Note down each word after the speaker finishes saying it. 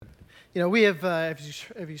You know, we have,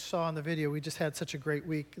 if you saw in the video, we just had such a great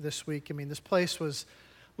week this week. I mean, this place was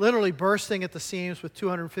literally bursting at the seams with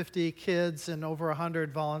 250 kids and over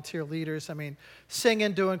 100 volunteer leaders. I mean,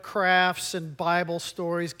 singing, doing crafts and Bible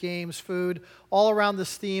stories, games, food, all around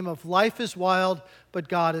this theme of life is wild, but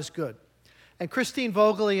God is good. And Christine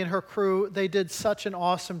Vogely and her crew, they did such an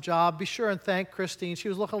awesome job. Be sure and thank Christine. She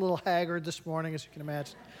was looking a little haggard this morning, as you can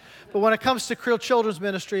imagine. But when it comes to Creel Children's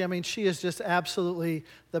Ministry, I mean, she is just absolutely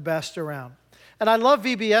the best around. And I love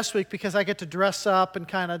VBS Week because I get to dress up and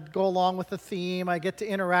kind of go along with the theme. I get to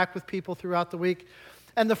interact with people throughout the week.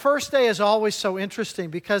 And the first day is always so interesting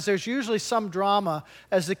because there's usually some drama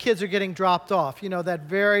as the kids are getting dropped off. You know, that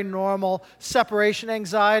very normal separation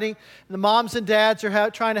anxiety. The moms and dads are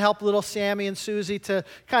trying to help little Sammy and Susie to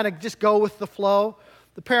kind of just go with the flow.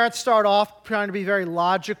 The parents start off trying to be very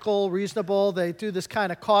logical, reasonable. They do this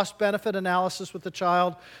kind of cost-benefit analysis with the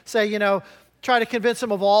child. Say, you know, try to convince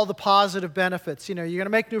them of all the positive benefits. You know, you're going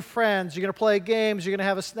to make new friends, you're going to play games, you're going to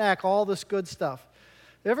have a snack, all this good stuff.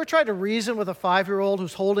 You ever tried to reason with a 5-year-old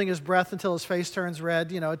who's holding his breath until his face turns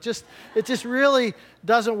red? You know, it just really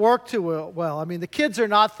doesn't work too well. I mean, the kids are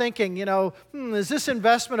not thinking, you know, is this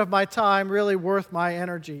investment of my time really worth my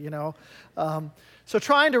energy, you know? So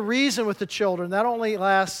trying to reason with the children, that only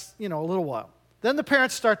lasts, you know, a little while. Then the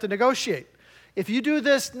parents start to negotiate. If you do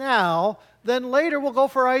this now, then later we'll go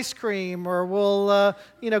for ice cream, or we'll,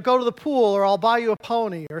 go to the pool, or I'll buy you a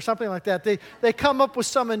pony, or something like that. They come up with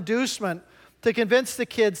some inducement to convince the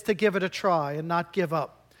kids to give it a try and not give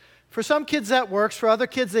up. For some kids that works. For other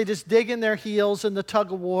kids, they just dig in their heels and the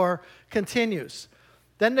tug of war continues.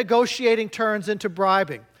 Then negotiating turns into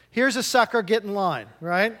bribing. Here's a sucker, get in line,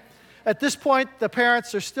 right? At this point, the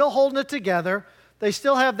parents are still holding it together. They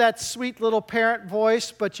still have that sweet little parent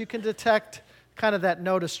voice, but you can detect kind of that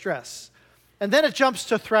note of stress. And then it jumps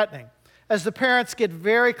to threatening. As the parents get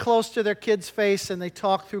very close to their kid's face and they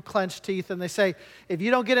talk through clenched teeth and they say, if you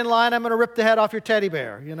don't get in line, I'm going to rip the head off your teddy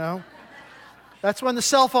bear, you know? That's when the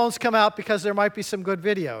cell phones come out because there might be some good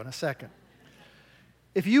video in a second.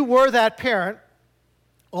 If you were that parent,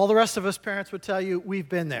 all the rest of us parents would tell you, we've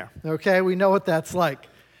been there, okay? We know what that's like.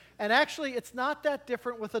 And actually, it's not that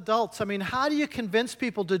different with adults. I mean, how do you convince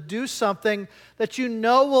people to do something that you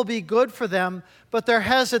know will be good for them, but they're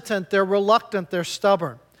hesitant, they're reluctant, they're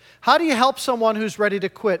stubborn? How do you help someone who's ready to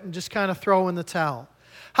quit and just kind of throw in the towel?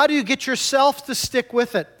 How do you get yourself to stick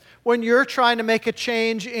with it when you're trying to make a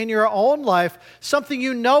change in your own life, something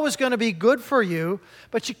you know is going to be good for you,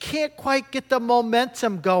 but you can't quite get the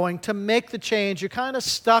momentum going to make the change? You're kind of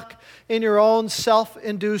stuck in your own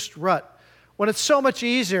self-induced rut, when it's so much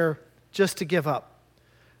easier just to give up.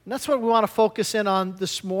 And that's what we want to focus in on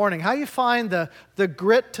this morning. How you find the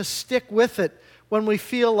grit to stick with it when we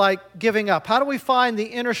feel like giving up. How do we find the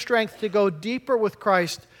inner strength to go deeper with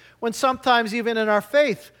Christ when sometimes even in our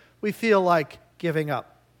faith we feel like giving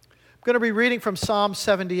up? I'm going to be reading from Psalm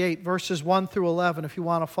 78, verses 1 through 11, if you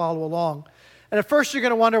want to follow along. And at first you're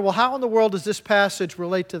going to wonder, well, how in the world does this passage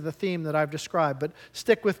relate to the theme that I've described? But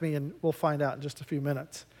stick with me and we'll find out in just a few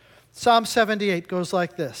minutes. Psalm 78 goes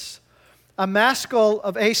like this. A maskil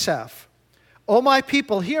of Asaph. O my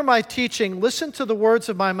people, hear my teaching. Listen to the words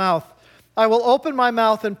of my mouth. I will open my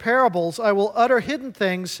mouth in parables. I will utter hidden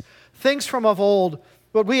things, things from of old,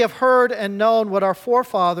 what we have heard and known, what our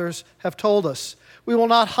forefathers have told us. We will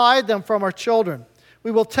not hide them from our children.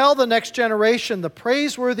 We will tell the next generation the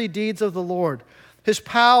praiseworthy deeds of the Lord, His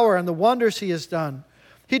power and the wonders He has done.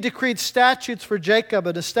 He decreed statutes for Jacob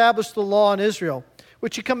and established the law in Israel,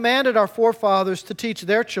 which He commanded our forefathers to teach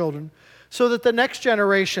their children, so that the next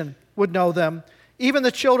generation would know them, even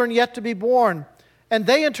the children yet to be born, and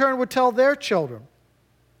they in turn would tell their children.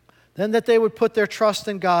 Then that they would put their trust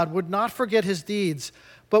in God, would not forget His deeds,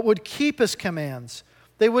 but would keep His commands.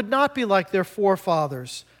 They would not be like their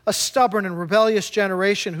forefathers, a stubborn and rebellious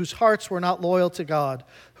generation whose hearts were not loyal to God,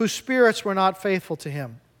 whose spirits were not faithful to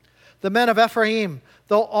Him. The men of Ephraim,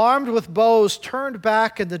 though armed with bows, turned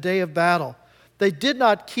back in the day of battle. They did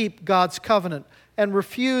not keep God's covenant and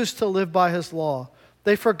refused to live by His law.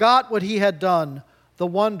 They forgot what He had done, the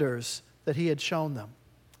wonders that He had shown them.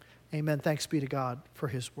 Amen. Thanks be to God for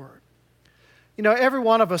His word. You know, every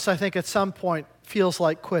one of us, I think, at some point feels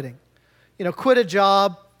like quitting. You know, quit a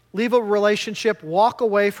job, leave a relationship, walk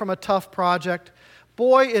away from a tough project.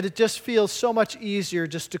 Boy, it just feels so much easier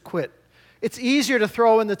just to quit. It's easier to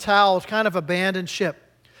throw in the towel, kind of abandon ship.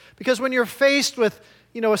 Because when you're faced with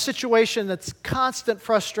a situation that's constant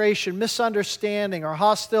frustration, misunderstanding, or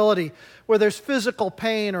hostility, where there's physical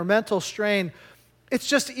pain or mental strain, it's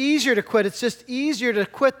just easier to quit. It's just easier to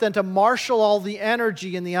quit than to marshal all the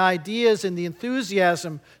energy and the ideas and the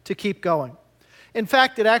enthusiasm to keep going. In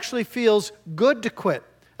fact, it actually feels good to quit,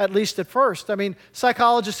 at least at first. I mean,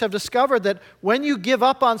 psychologists have discovered that when you give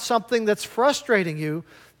up on something that's frustrating you,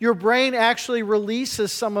 your brain actually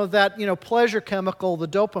releases some of that, pleasure chemical, the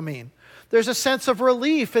dopamine. There's a sense of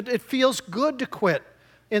relief. It feels good to quit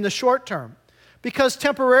in the short term because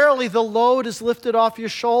temporarily the load is lifted off your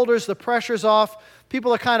shoulders, the pressure's off,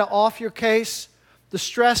 people are kind of off your case, the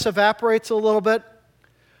stress evaporates a little bit.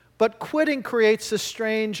 But quitting creates this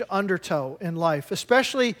strange undertow in life,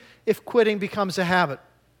 especially if quitting becomes a habit.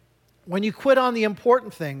 When you quit on the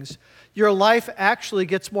important things, your life actually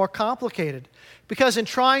gets more complicated. Because in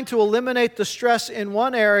trying to eliminate the stress in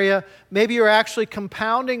one area, maybe you're actually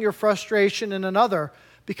compounding your frustration in another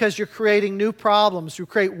because you're creating new problems. You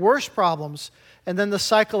create worse problems, and then the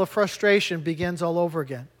cycle of frustration begins all over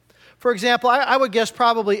again. For example, I would guess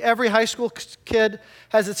probably every high school kid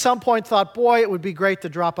has at some point thought, boy, it would be great to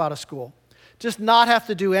drop out of school. Just not have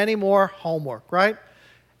to do any more homework, right?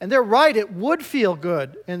 And they're right, it would feel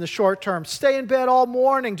good in the short term. Stay in bed all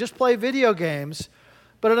morning, just play video games.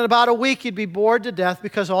 But in about a week, you'd be bored to death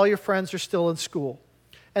because all your friends are still in school.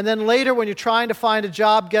 And then later, when you're trying to find a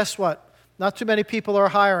job, guess what? Not too many people are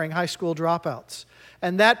hiring high school dropouts.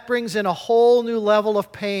 And that brings in a whole new level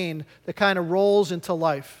of pain that kind of rolls into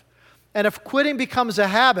life. And if quitting becomes a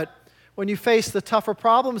habit, when you face the tougher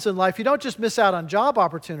problems in life, you don't just miss out on job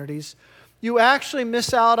opportunities, you actually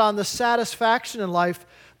miss out on the satisfaction in life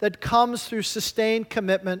that comes through sustained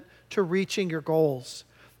commitment to reaching your goals.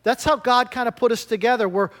 That's how God kind of put us together.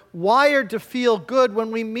 We're wired to feel good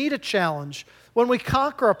when we meet a challenge, when we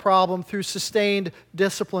conquer a problem through sustained,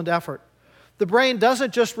 disciplined effort. The brain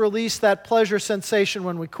doesn't just release that pleasure sensation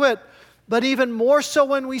when we quit, but even more so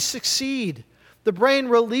when we succeed. The brain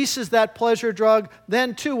releases that pleasure drug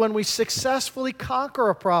then too when we successfully conquer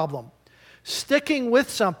a problem. Sticking with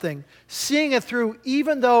something, seeing it through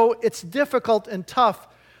even though it's difficult and tough,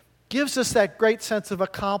 gives us that great sense of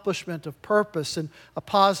accomplishment, of purpose, and a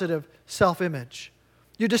positive self-image.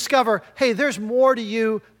 You discover, hey, there's more to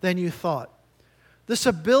you than you thought. This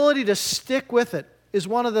ability to stick with it is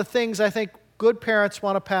one of the things I think good parents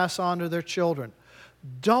want to pass on to their children.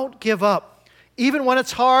 Don't give up. Even when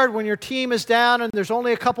it's hard, when your team is down and there's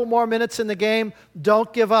only a couple more minutes in the game,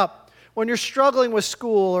 don't give up. When you're struggling with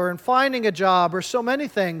school or in finding a job or so many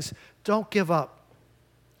things, don't give up.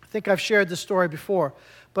 I think I've shared this story before,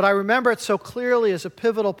 but I remember it so clearly as a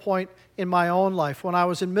pivotal point in my own life when I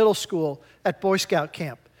was in middle school at Boy Scout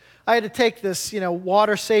camp. I had to take this,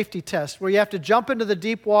 water safety test where you have to jump into the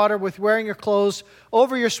deep water with wearing your clothes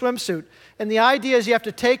over your swimsuit. And the idea is you have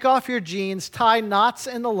to take off your jeans, tie knots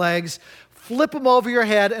in the legs, flip them over your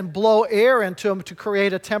head, and blow air into them to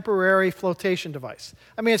create a temporary flotation device.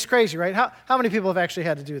 I mean, it's crazy, right? How many people have actually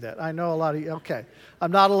had to do that? I know a lot of you. Okay,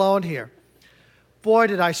 I'm not alone here. Boy,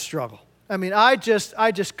 did I struggle. I mean, I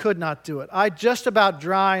just could not do it. I just about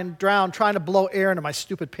drowned trying to blow air into my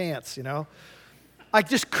stupid pants, I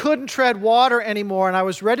just couldn't tread water anymore, and I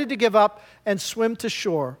was ready to give up and swim to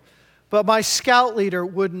shore. But my scout leader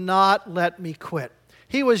would not let me quit.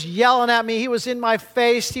 He was yelling at me. He was in my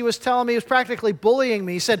face. He was telling me, he was practically bullying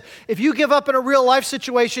me. He said, if you give up in a real life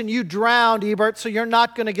situation, you drowned, Ebert, so you're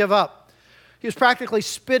not going to give up. He was practically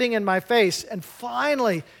spitting in my face. And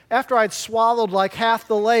finally, after I'd swallowed like half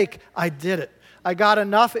the lake, I did it. I got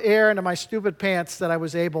enough air into my stupid pants that I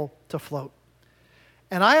was able to float.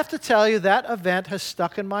 And I have to tell you, that event has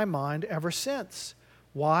stuck in my mind ever since.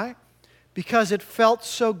 Why? Because it felt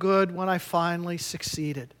so good when I finally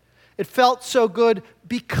succeeded. It felt so good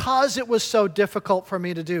because it was so difficult for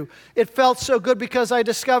me to do. It felt so good because I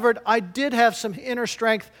discovered I did have some inner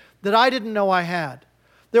strength that I didn't know I had.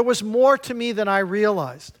 There was more to me than I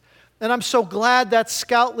realized. And I'm so glad that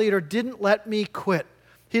scout leader didn't let me quit.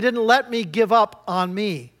 He didn't let me give up on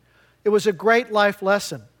me. It was a great life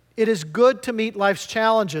lesson. It is good to meet life's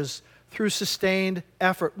challenges through sustained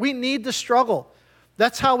effort. We need the struggle.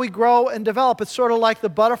 That's how we grow and develop. It's sort of like the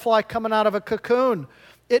butterfly coming out of a cocoon.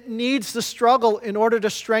 It needs the struggle in order to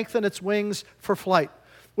strengthen its wings for flight.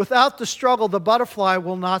 Without the struggle, the butterfly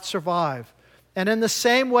will not survive. And in the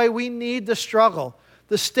same way, we need the struggle,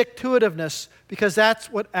 the stick-to-itiveness, because that's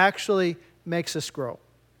what actually makes us grow.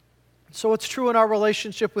 So it's true in our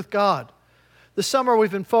relationship with God. This summer, we've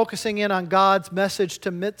been focusing in on God's message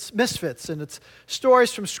to misfits, and it's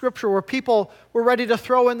stories from Scripture where people were ready to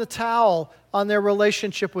throw in the towel on their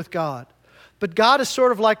relationship with God. But God is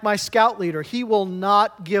sort of like my scout leader. He will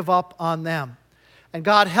not give up on them. And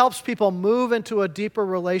God helps people move into a deeper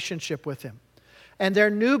relationship with Him. And their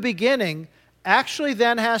new beginning actually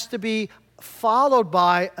then has to be followed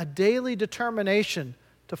by a daily determination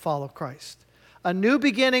to follow Christ. A new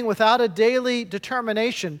beginning without a daily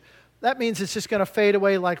determination that means it's just going to fade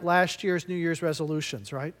away like last year's New Year's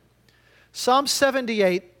resolutions, right? Psalm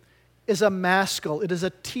 78 is a maskil. It is a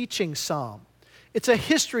teaching psalm. It's a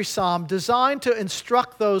history psalm designed to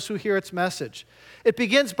instruct those who hear its message. It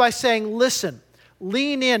begins by saying, listen,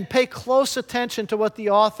 lean in, pay close attention to what the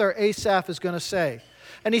author Asaph is going to say.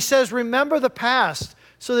 And he says, remember the past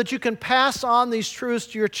so that you can pass on these truths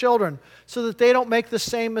to your children so that they don't make the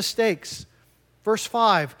same mistakes. Verse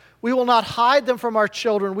 5, we will not hide them from our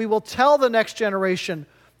children. We will tell the next generation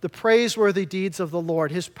the praiseworthy deeds of the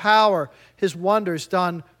Lord, His power, His wonders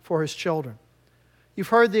done for His children. You've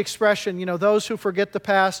heard the expression, those who forget the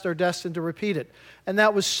past are destined to repeat it. And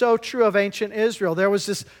that was so true of ancient Israel. There was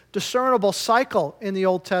this discernible cycle in the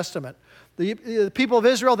Old Testament. The people of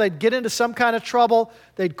Israel, they'd get into some kind of trouble.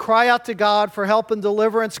 They'd cry out to God for help and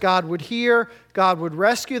deliverance. God would hear. God would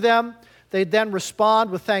rescue them. They'd then respond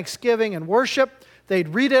with thanksgiving and worship. They'd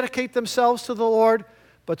rededicate themselves to the Lord.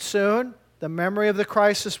 But soon, the memory of the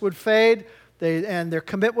crisis would fade, and their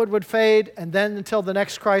commitment would fade, and then until the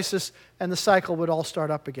next crisis, and the cycle would all start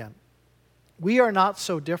up again. We are not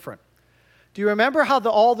so different. Do you remember how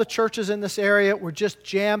all the churches in this area were just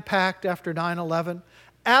jam-packed after 9/11?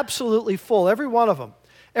 Absolutely full, every one of them.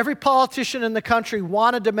 Every politician in the country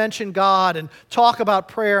wanted to mention God and talk about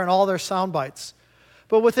prayer and all their sound bites.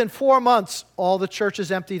 But within 4 months, all the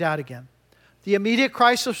churches emptied out again. The immediate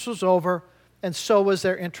crisis was over, and so was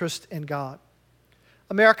their interest in God.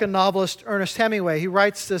 American novelist Ernest Hemingway, he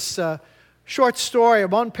writes this short story, a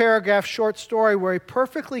one-paragraph short story where he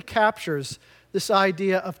perfectly captures this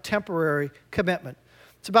idea of temporary commitment.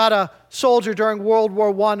 It's about a soldier during World War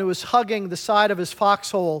I who was hugging the side of his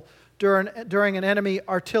foxhole during an enemy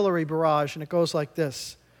artillery barrage, and it goes like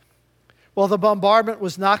this. While the bombardment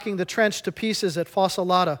was knocking the trench to pieces at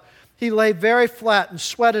Fossallata, he lay very flat and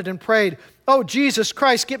sweated and prayed, "Oh, Jesus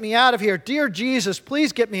Christ, get me out of here. Dear Jesus,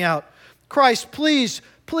 please get me out. Christ, please,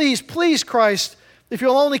 please, please, Christ. If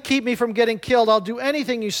you'll only keep me from getting killed, I'll do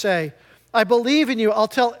anything you say. I believe in you. I'll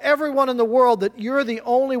tell everyone in the world that you're the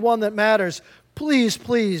only one that matters. Please,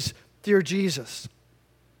 please, dear Jesus."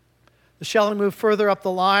 The shelling moved further up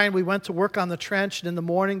the line. We went to work on the trench, and in the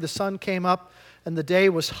morning the sun came up, and the day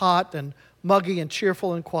was hot and muggy and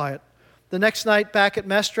cheerful and quiet. The next night back at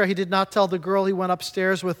Mestre, he did not tell the girl he went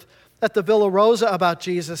upstairs with at the Villa Rosa about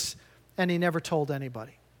Jesus, and he never told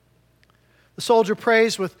anybody. The soldier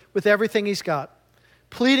prays with everything he's got,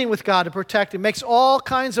 pleading with God to protect him, makes all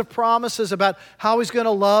kinds of promises about how he's going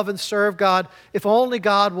to love and serve God if only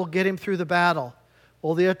God will get him through the battle.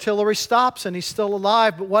 Well, the artillery stops and he's still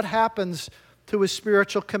alive, but what happens to his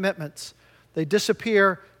spiritual commitments? They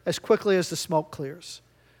disappear as quickly as the smoke clears.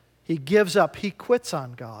 He gives up. He quits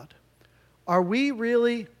on God. Are we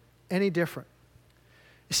really any different?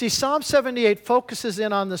 You see, Psalm 78 focuses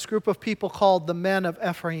in on this group of people called the men of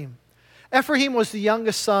Ephraim. Ephraim was the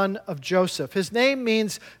youngest son of Joseph. His name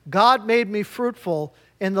means God made me fruitful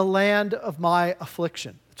in the land of my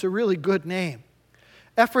affliction. It's a really good name.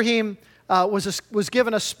 Ephraim was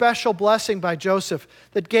given a special blessing by Joseph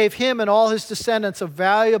that gave him and all his descendants a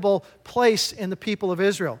valuable place in the people of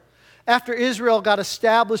Israel. After Israel got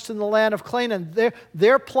established in the land of Canaan,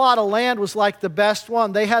 their plot of land was like the best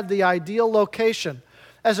one. They had the ideal location.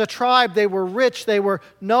 As a tribe, they were rich. They were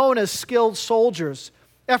known as skilled soldiers.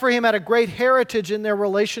 Ephraim had a great heritage in their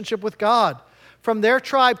relationship with God. From their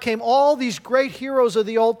tribe came all these great heroes of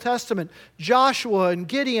the Old Testament, Joshua and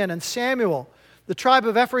Gideon and Samuel. The tribe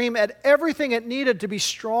of Ephraim had everything it needed to be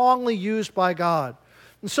strongly used by God.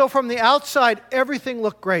 And so from the outside, everything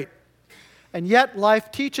looked great. And yet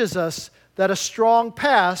life teaches us that a strong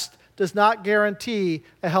past does not guarantee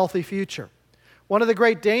a healthy future. One of the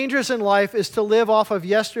great dangers in life is to live off of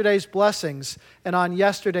yesterday's blessings and on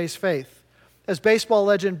yesterday's faith. As baseball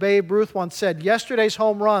legend Babe Ruth once said, yesterday's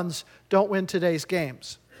home runs don't win today's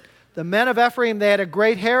games. The men of Ephraim, they had a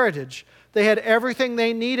great heritage. They had everything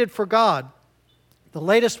they needed for God. The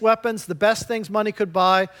latest weapons, the best things money could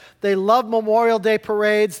buy. They loved Memorial Day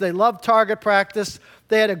parades. They loved target practice.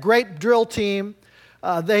 They had a great drill team.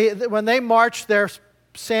 When they marched, their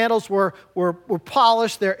sandals were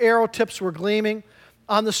polished. Their arrow tips were gleaming.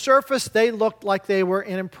 On the surface, they looked like they were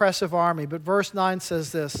an impressive army. But verse 9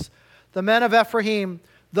 says this, "The men of Ephraim,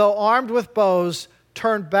 though armed with bows,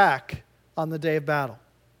 turned back on the day of battle."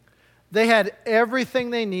 They had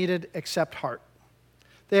everything they needed except heart.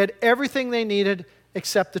 They had everything they needed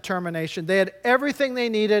except determination. They had everything they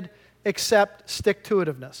needed except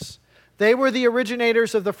stick-to-itiveness. They were the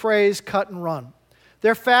originators of the phrase cut and run.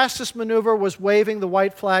 Their fastest maneuver was waving the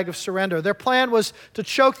white flag of surrender. Their plan was to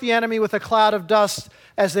choke the enemy with a cloud of dust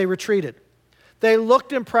as they retreated. They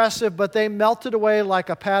looked impressive, but they melted away like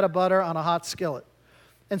a pat of butter on a hot skillet.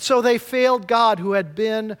 And so they failed God who had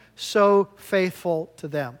been so faithful to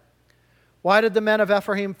them. Why did the men of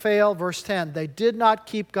Ephraim fail? Verse 10, they did not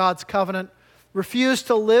keep God's covenant, refused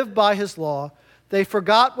to live by his law. They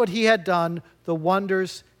forgot what he had done, the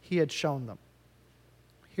wonders he had shown them.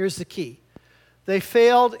 Here's the key. They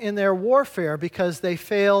failed in their warfare because they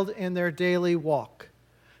failed in their daily walk.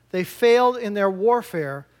 They failed in their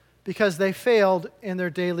warfare because they failed in their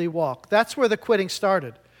daily walk. That's where the quitting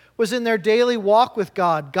started, was in their daily walk with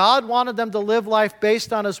God. God wanted them to live life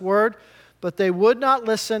based on his word, but they would not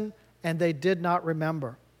listen and they did not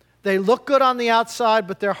remember. They looked good on the outside,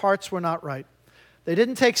 but their hearts were not right. They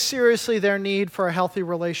didn't take seriously their need for a healthy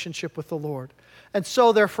relationship with the Lord. And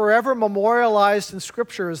so they're forever memorialized in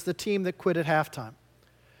Scripture as the team that quit at halftime.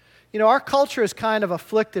 You know, our culture is kind of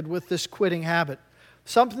afflicted with this quitting habit.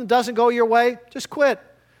 Something doesn't go your way, just quit.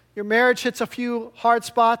 Your marriage hits a few hard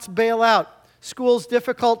spots, bail out. School's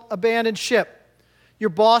difficult, abandon ship. Your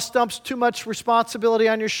boss dumps too much responsibility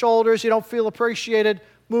on your shoulders, you don't feel appreciated,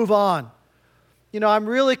 move on. You know, I'm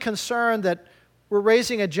really concerned that we're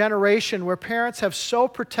raising a generation where parents have so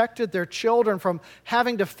protected their children from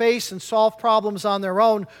having to face and solve problems on their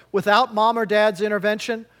own without mom or dad's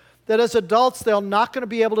intervention, that as adults they're not going to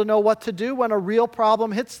be able to know what to do when a real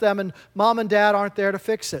problem hits them and mom and dad aren't there to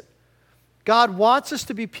fix it. God wants us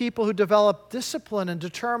to be people who develop discipline and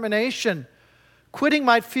determination. Quitting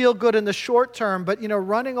might feel good in the short term, but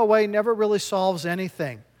running away never really solves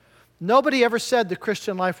anything. Nobody ever said the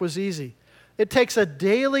Christian life was easy. It takes a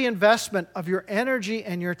daily investment of your energy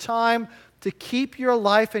and your time to keep your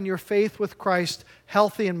life and your faith with Christ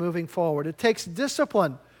healthy and moving forward. It takes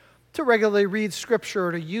discipline to regularly read Scripture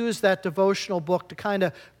or to use that devotional book to kind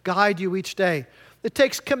of guide you each day. It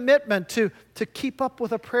takes commitment to keep up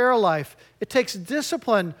with a prayer life. It takes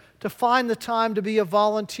discipline to find the time to be a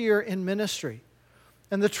volunteer in ministry.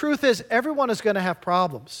 And the truth is, everyone is going to have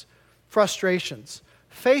problems, frustrations.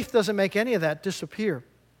 Faith doesn't make any of that disappear.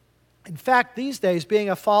 In fact, these days, being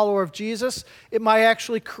a follower of Jesus, it might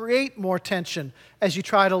actually create more tension as you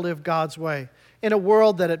try to live God's way in a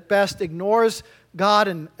world that at best ignores God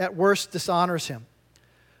and at worst dishonors him.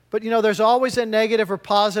 But there's always a negative or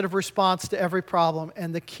positive response to every problem,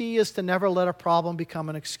 and the key is to never let a problem become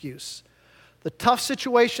an excuse. The tough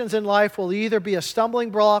situations in life will either be a stumbling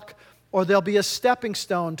block or they'll be a stepping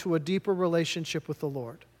stone to a deeper relationship with the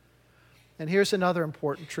Lord. And here's another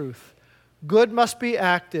important truth. Good must be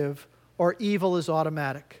active or evil is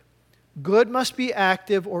automatic. Good must be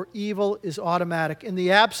active or evil is automatic. In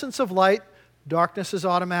the absence of light, darkness is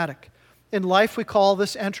automatic. In life, we call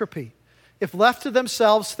this entropy. If left to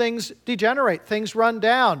themselves, things degenerate, things run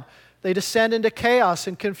down. They descend into chaos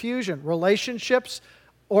and confusion. Relationships,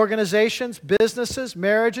 organizations, businesses,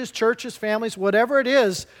 marriages, churches, families, whatever it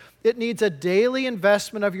is, it needs a daily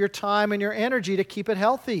investment of your time and your energy to keep it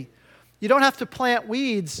healthy. You don't have to plant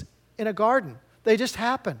weeds in a garden. They just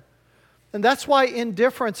happen. And that's why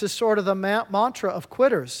indifference is sort of the mantra of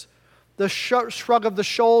quitters. The shrug of the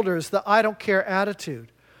shoulders, the I don't care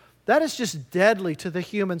attitude. That is just deadly to the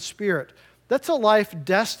human spirit. That's a life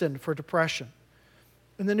destined for depression.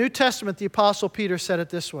 In the New Testament, the Apostle Peter said it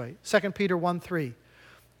this way, 2 Peter 1:3.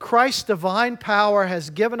 Christ's divine power has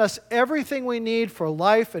given us everything we need for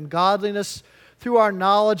life and godliness through our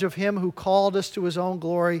knowledge of him who called us to his own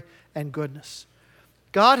glory and goodness.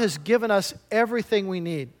 God has given us everything we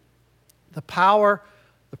need. The power,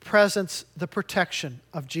 the presence, the protection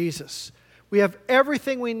of Jesus. We have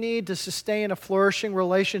everything we need to sustain a flourishing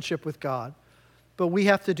relationship with God, but we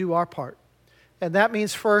have to do our part. And that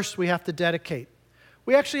means first we have to dedicate.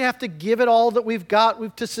 We actually have to give it all that we've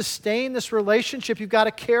got. To sustain this relationship, you've got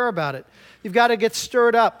to care about it. You've got to get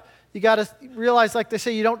stirred up. You've got to realize, like they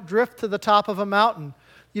say, you don't drift to the top of a mountain.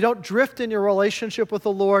 You don't drift in your relationship with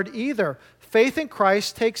the Lord either. Faith in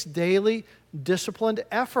Christ takes daily, disciplined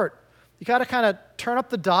effort. You got to kind of turn up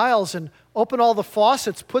the dials and open all the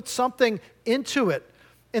faucets, put something into it.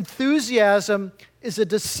 Enthusiasm is a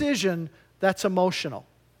decision that's emotional.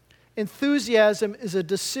 Enthusiasm is a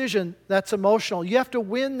decision that's emotional. You have to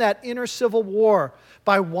win that inner civil war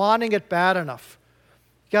by wanting it bad enough.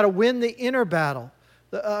 You got to win the inner battle,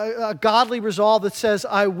 a godly resolve that says,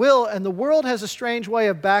 I will, and the world has a strange way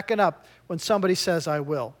of backing up when somebody says, I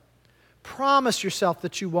will. Promise yourself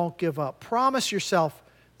that you won't give up. Promise yourself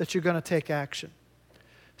that you're going to take action.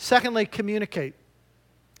 Secondly, communicate.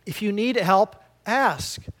 If you need help,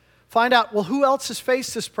 ask. Find out, who else has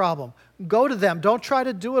faced this problem? Go to them. Don't try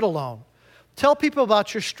to do it alone. Tell people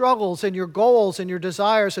about your struggles and your goals and your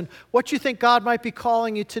desires and what you think God might be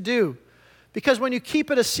calling you to do. Because when you keep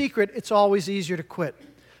it a secret, it's always easier to quit.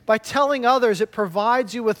 By telling others, it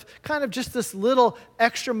provides you with kind of just this little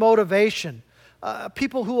extra motivation.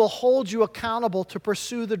 people who will hold you accountable to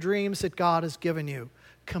pursue the dreams that God has given you.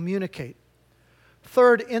 Communicate.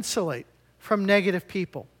 Third, insulate from negative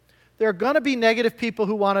people. There are going to be negative people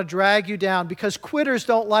who want to drag you down because quitters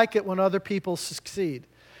don't like it when other people succeed.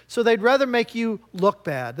 So they'd rather make you look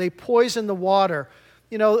bad. They poison the water.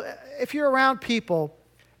 You know, if you're around people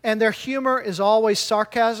and their humor is always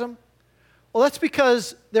sarcasm, well, that's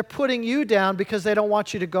because they're putting you down because they don't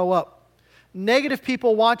want you to go up. Negative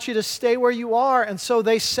people want you to stay where you are, and so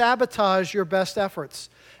they sabotage your best efforts.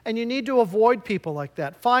 And you need to avoid people like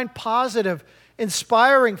that. Find positive,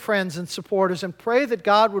 inspiring friends and supporters, and pray that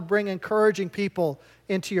God would bring encouraging people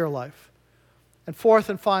into your life. And fourth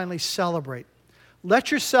and finally, celebrate.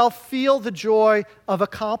 Let yourself feel the joy of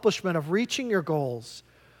accomplishment, of reaching your goals.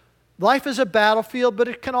 Life is a battlefield, but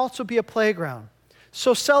it can also be a playground.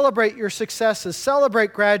 So celebrate your successes,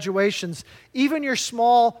 celebrate graduations, even your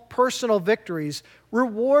small personal victories.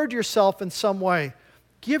 Reward yourself in some way.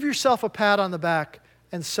 Give yourself a pat on the back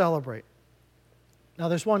and celebrate. Now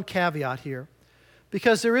there's one caveat here,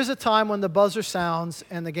 because there is a time when the buzzer sounds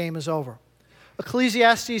and the game is over.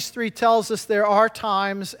 Ecclesiastes 3 tells us there are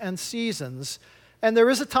times and seasons, and there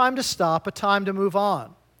is a time to stop, a time to move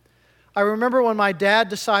on. I remember when my dad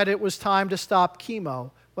decided it was time to stop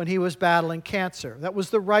chemo when he was battling cancer. That was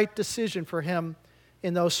the right decision for him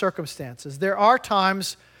in those circumstances. There are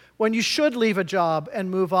times when you should leave a job and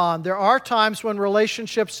move on. There are times when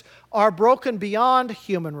relationships are broken beyond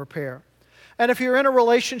human repair. And if you're in a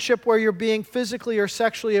relationship where you're being physically or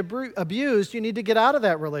sexually abused, you need to get out of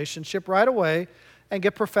that relationship right away and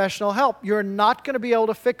get professional help. You're not going to be able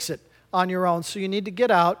to fix it on your own, so you need to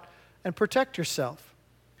get out and protect yourself.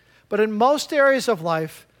 But in most areas of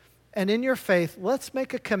life and in your faith, let's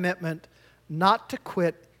make a commitment not to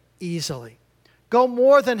quit easily. Go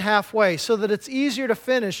more than halfway so that it's easier to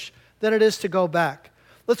finish than it is to go back.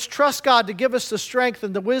 Let's trust God to give us the strength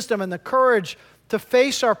and the wisdom and the courage to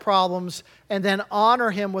face our problems and then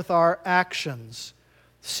honor Him with our actions.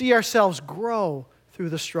 See ourselves grow through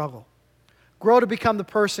the struggle. Grow to become the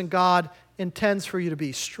person God intends for you to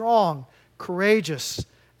be. Strong, courageous,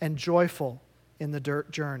 and joyful in the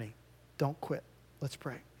journey. Don't quit. Let's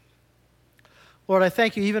pray. Lord, I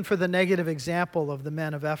thank you even for the negative example of the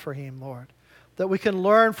men of Ephraim, Lord, that we can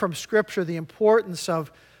learn from Scripture the importance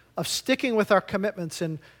of sticking with our commitments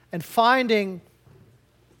and finding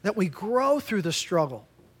that we grow through the struggle,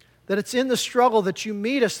 that it's in the struggle that you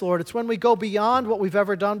meet us, Lord. It's when we go beyond what we've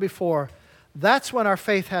ever done before. That's when our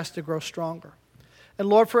faith has to grow stronger. And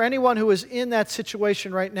Lord, for anyone who is in that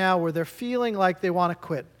situation right now where they're feeling like they want to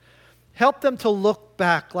quit, help them to look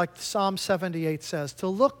back, like Psalm 78 says, to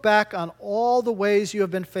look back on all the ways you have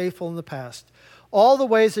been faithful in the past, all the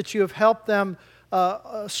ways that you have helped them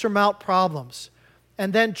surmount problems,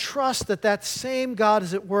 and then trust that that same God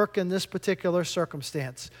is at work in this particular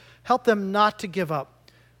circumstance. Help them not to give up,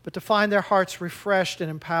 but to find their hearts refreshed and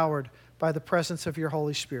empowered by the presence of your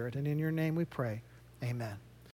Holy Spirit. And in your name we pray, amen.